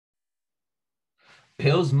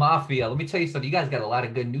Bills Mafia. Let me tell you something. You guys got a lot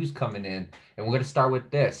of good news coming in, and we're going to start with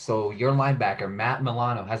this. So, your linebacker, Matt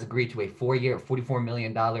Milano, has agreed to a 4-year, $44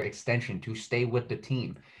 million extension to stay with the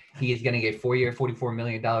team. He is getting a 4-year, $44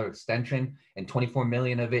 million extension, and $24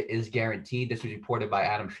 million of it is guaranteed. This was reported by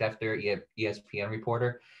Adam Schefter, ESPN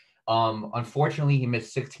reporter. Unfortunately, he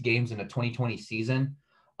missed 6 games in the 2020 season.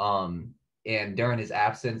 And during his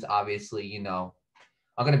absence, obviously, I'm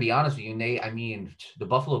going to be honest with you, Nate. I mean, the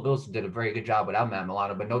Buffalo Bills did a very good job without Matt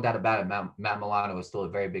Milano, but no doubt about it, Matt Milano is still a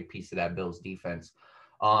very big piece of that Bills defense.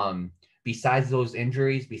 Um, Besides those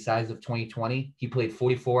injuries, besides of 2020, he played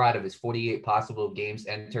 44 out of his 48 possible games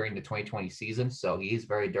entering the 2020 season, so he's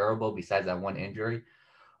very durable. Besides that one injury,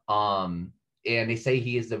 um, and they say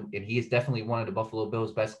he is definitely one of the Buffalo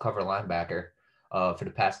Bills' best cover linebacker for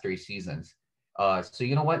the past 3 seasons. So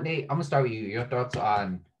you know what, Nate? I'm gonna start with you. Your thoughts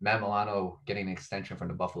on Matt Milano getting an extension from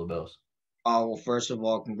the Buffalo Bills? Well, first of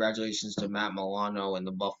all, congratulations to Matt Milano and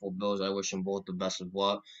the Buffalo Bills. I wish them both the best of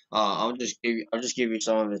luck. I'll just give you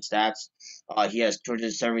some of his stats. He has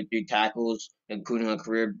 273 tackles, including a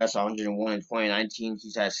career best 101 in 2019.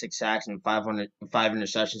 He's had 6 sacks and 5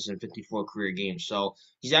 interceptions in 54 career games. So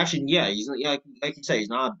he's actually, yeah, he's yeah, like you said, he's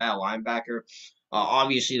not a bad linebacker.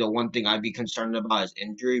 Obviously, the one thing I'd be concerned about is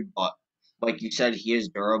injury, but like you said, he is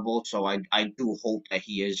durable. So I do hope that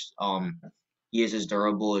he is as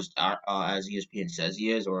durable as ESPN says he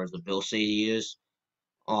is, or as the Bills say he is.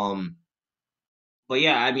 Um, but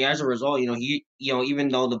yeah, I mean, as a result, even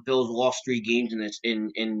though the Bills lost 3 games in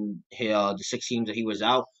the 6 games that he was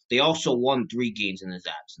out, they also won 3 games in his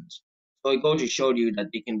absence. So it goes to show you that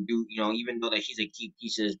they can do, even though that he's a key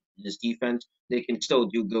piece of this defense, they can still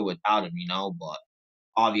do good without him. But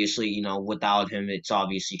obviously, without him, it's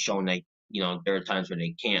obviously shown that there are times where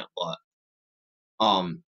they can't. But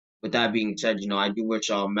um, with that being said, I do wish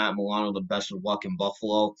Matt Milano the best of luck in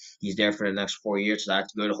Buffalo. He's there for the next 4 years, so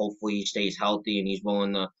that's good. Hopefully, he stays healthy and he's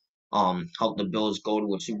willing to help the Bills go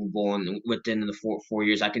to a Super Bowl and within the four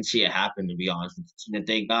years. I can see it happen. To be honest, with the team that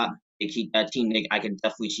they got, they keep that team. I can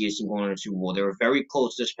definitely see a team going to the Super Bowl. They were very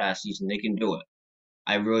close this past season. They can do it.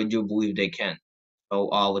 I really do believe they can.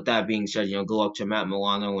 So, with that being said, good luck to Matt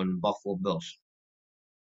Milano and Buffalo Bills.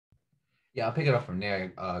 Yeah, I'll pick it up from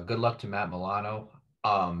there. Good luck to Matt Milano.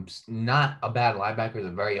 Not a bad linebacker is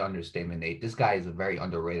a very understatement, Nate. This guy is a very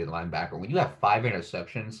underrated linebacker. When you have 5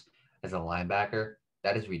 interceptions as a linebacker,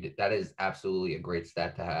 that is absolutely a great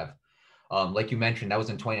stat to have. Like you mentioned, that was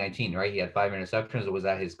in 2019, right? He had 5 interceptions, or was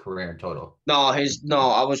that his career in total? No.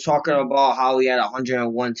 I was talking about how he had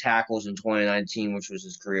 101 tackles in 2019, which was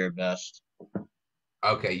his career best.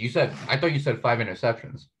 Okay, I thought you said 5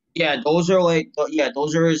 interceptions. Those are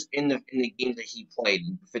his in the games that he played,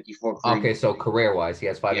 54 career Okay, games. so career wise, he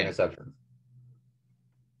has five Yeah, interceptions.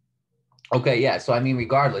 Okay, yeah. So I mean,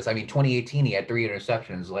 regardless, I mean, 2018 he had 3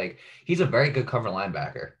 interceptions. Like he's a very good cover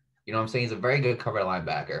linebacker. You know what I'm saying? He's a very good cover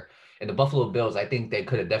linebacker. And the Buffalo Bills, I think they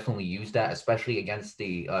could have definitely used that, especially against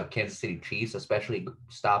the Kansas City Chiefs, especially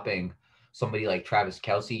stopping somebody like Travis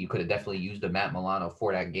Kelsey. You could have definitely used the Matt Milano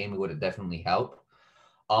for that game. It would have definitely helped.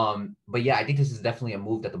 But yeah, I think this is definitely a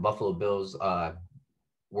move that the Buffalo Bills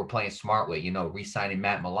were playing smart with. Re-signing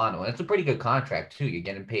Matt Milano, and it's a pretty good contract too. You're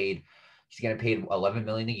getting paid. He's getting paid 11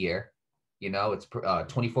 million a year. It's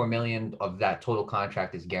 24 million of that total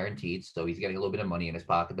contract is guaranteed, so he's getting a little bit of money in his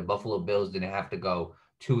pocket. The Buffalo Bills didn't have to go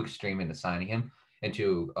too extreme into signing him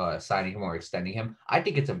or extending him. I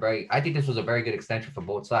think this was a very good extension for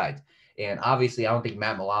both sides. And obviously, I don't think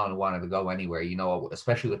Matt Milano wanted to go anywhere,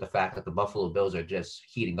 especially with the fact that the Buffalo Bills are just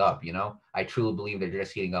heating up. I truly believe they're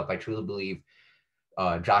just heating up. I truly believe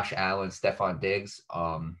Josh Allen, Stephon Diggs.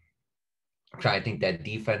 I'm trying to think that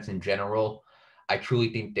defense in general. I truly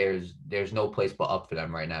think there's no place but up for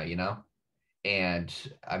them right now.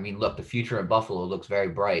 And I mean, look, the future in Buffalo looks very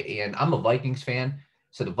bright. And I'm a Vikings fan,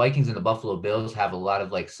 so the Vikings and the Buffalo Bills have a lot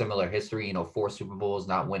of like similar history. 4 Super Bowls,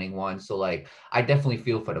 not winning one. So like, I definitely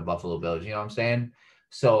feel for the Buffalo Bills. You know what I'm saying?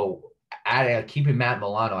 So keeping Matt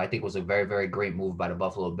Milano, I think was a very, very great move by the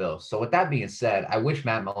Buffalo Bills. So with that being said, I wish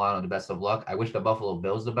Matt Milano the best of luck. I wish the Buffalo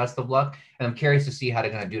Bills the best of luck, and I'm curious to see how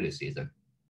they're going to do this season.